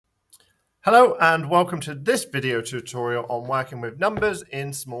Hello and welcome to this video tutorial on working with numbers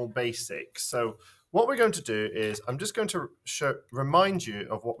in Small Basic. So what we're going to do is I'm just going to remind you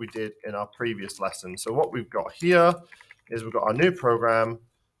of what we did in our previous lesson. So what we've got here is we've got our new program.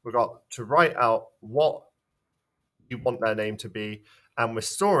 We've got to write out what you want their name to be, and we're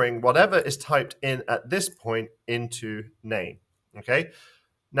storing whatever is typed in at this point into name. Okay,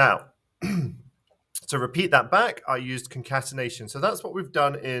 now to repeat that back, I used concatenation. So that's what we've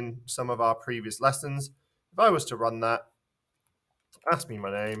done in some of our previous lessons. If I was to run that, ask me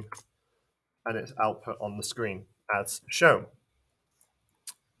my name, and it's output on the screen as shown.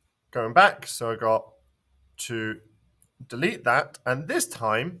 Going back, so I got to delete that, and this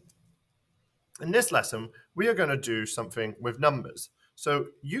time, in this lesson, we are going to do something with numbers. So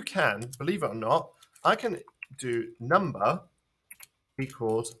you can, believe it or not, I can do number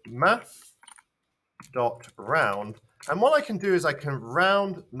equals math.round, and what I can do is I can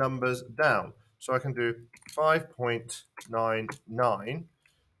round numbers down. So I can do 5.99.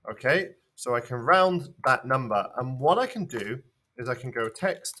 Okay, so I can round that number, and what I can do is I can go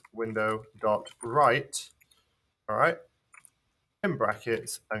text window dot write. All right, in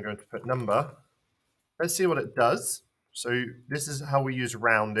brackets, I'm going to put number. Let's see what it does. So this is how we use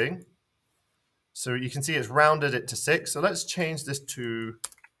rounding. So you can see it's rounded it to 6. So let's change this to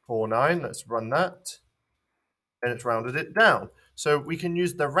 49. Let's run that. And it's rounded it down. So we can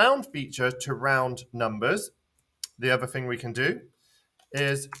use the round feature to round numbers. The other thing we can do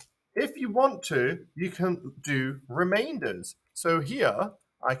is, if you want to, you can do remainders. So here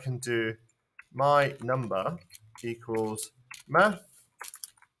I can do my number equals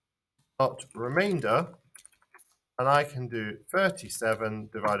math.remainder, and I can do 37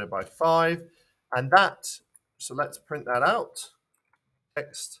 divided by 5, and that, so let's print that out.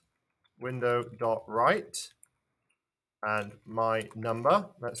 Text window dot write and my number.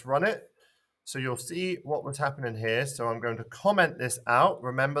 Let's run it. So you'll see what was happening here. So I'm going to comment this out.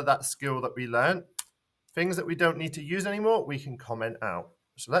 Remember that skill that we learned. Things that we don't need to use anymore, we can comment out.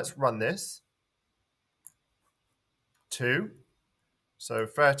 So let's run this. 2. So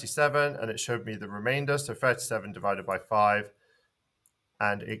 37, and it showed me the remainder. So 37 divided by 5,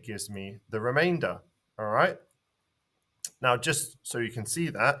 and it gives me the remainder. All right. Now, just so you can see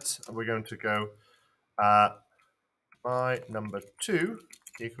that, we're going to go my number 2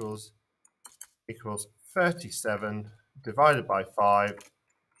 equals 37 divided by 5,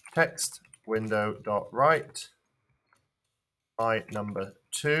 text window dot write my number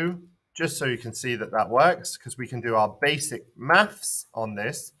 2, just so you can see that that works, because we can do our basic maths on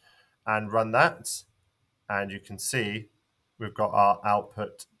this and run that, and you can see we've got our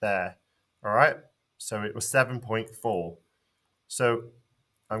output there. All right, so it was 7.4. So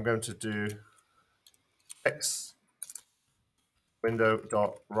I'm going to do text window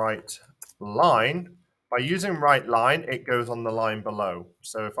dot write line. By using write line, it goes on the line below.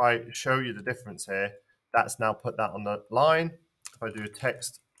 So if I show you the difference here, that's now put that on the line. If I do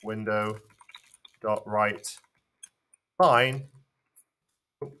text window dot write line,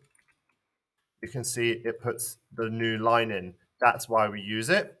 you can see it puts the new line in. That's why we use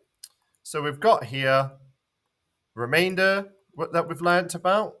it. So we've got here remainder that we've learnt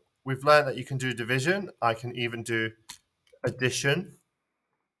about. We've learned that you can do division. I can even do addition.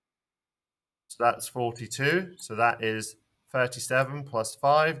 So that's 42. So that is 37 plus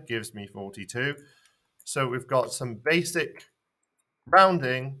 5 gives me 42. So we've got some basic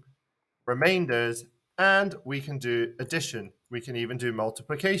rounding, remainders, and we can do addition. We can even do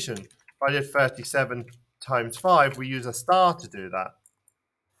multiplication. If I did 37 times 5, we use a star to do that.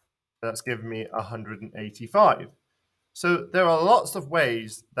 That's given me 185. So there are lots of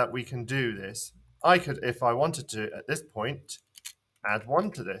ways that we can do this. I could, if I wanted to, at this point, add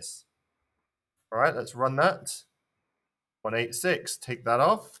 1 to this. All right, let's run that. 186, take that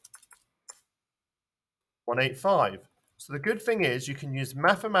off. 185. So the good thing is you can use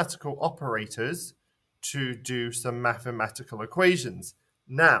mathematical operators to do some mathematical equations.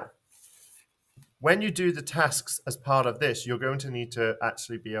 Now, when you do the tasks as part of this, you're going to need to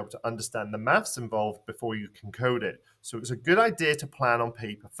actually be able to understand the maths involved before you can code it. So it's a good idea to plan on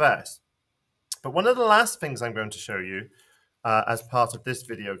paper first. But one of the last things I'm going to show you as part of this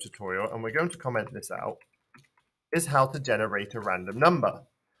video tutorial, and we're going to comment this out, is how to generate a random number.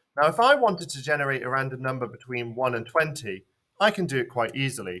 Now, if I wanted to generate a random number between 1 and 20, I can do it quite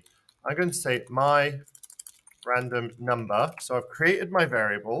easily. I'm going to say my random number. So I've created my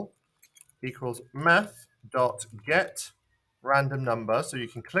variable equals math.get random number. So you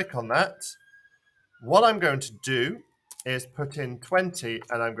can click on that. What I'm going to do is put in 20,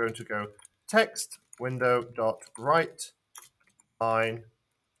 and I'm going to go text window dot write line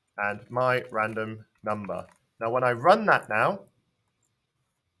and my random number. Now, when I run that now,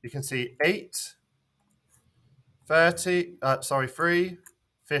 you can see 8, 3,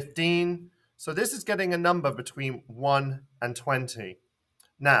 15. So this is getting a number between 1 and 20.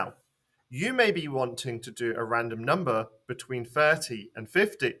 Now, you may be wanting to do a random number between 30 and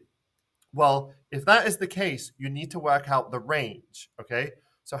 50. Well, if that is the case, you need to work out the range, okay?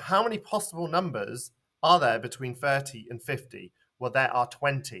 So how many possible numbers are there between 30 and 50? Well, there are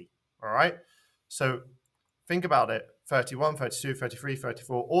 20, all right? So think about it, 31, 32, 33,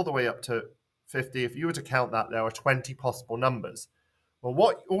 34, all the way up to 50. If you were to count that, there are 20 possible numbers.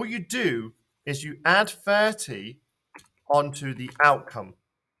 Well, all you do is you add 30 onto the outcome.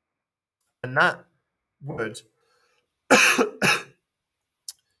 And that would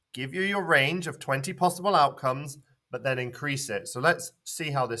give you your range of 20 possible outcomes, but then increase it. So let's see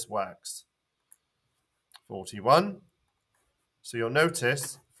how this works. 41. So you'll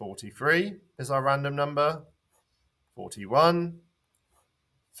notice 43 is our random number. 41,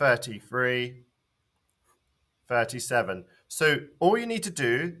 33, 37. So all you need to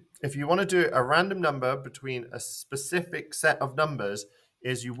do, if you want to do a random number between a specific set of numbers,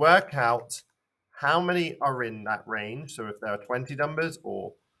 is you work out how many are in that range. So if there are 20 numbers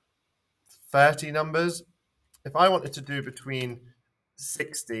or 30 numbers, if I wanted to do between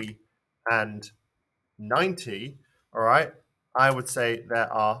 60 and 90, all right, I would say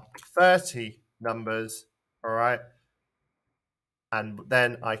there are 30 numbers, all right, and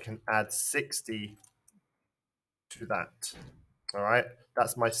then I can add 60 to that, all right.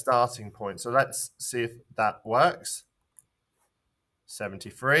 That's my starting point. So let's see if that works.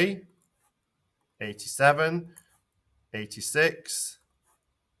 73, 87, 86,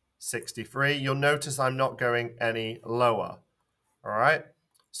 63. You'll notice I'm not going any lower, all right.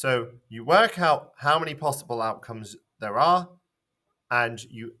 So you work out how many possible outcomes there are, and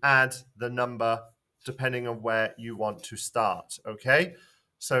you add the number depending on where you want to start, okay?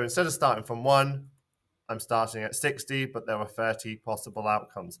 So instead of starting from 1, I'm starting at 60, but there were 30 possible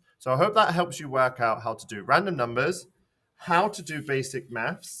outcomes. So I hope that helps you work out how to do random numbers, how to do basic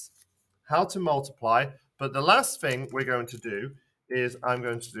maths, how to multiply. But the last thing we're going to do is I'm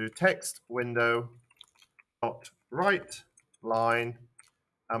going to do text window dot write line,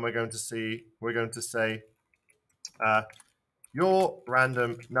 and we're going to say your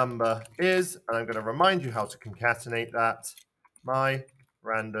random number is, and I'm going to remind you how to concatenate that, my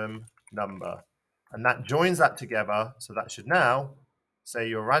random number. And that joins that together, so that should now say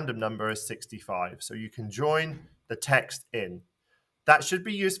your random number is 65. So you can join the text in. That should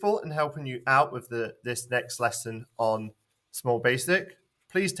be useful in helping you out with this next lesson on Small Basic.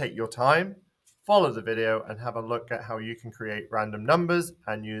 Please take your time, follow the video, and have a look at how you can create random numbers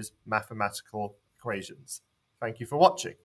and use mathematical equations. Thank you for watching.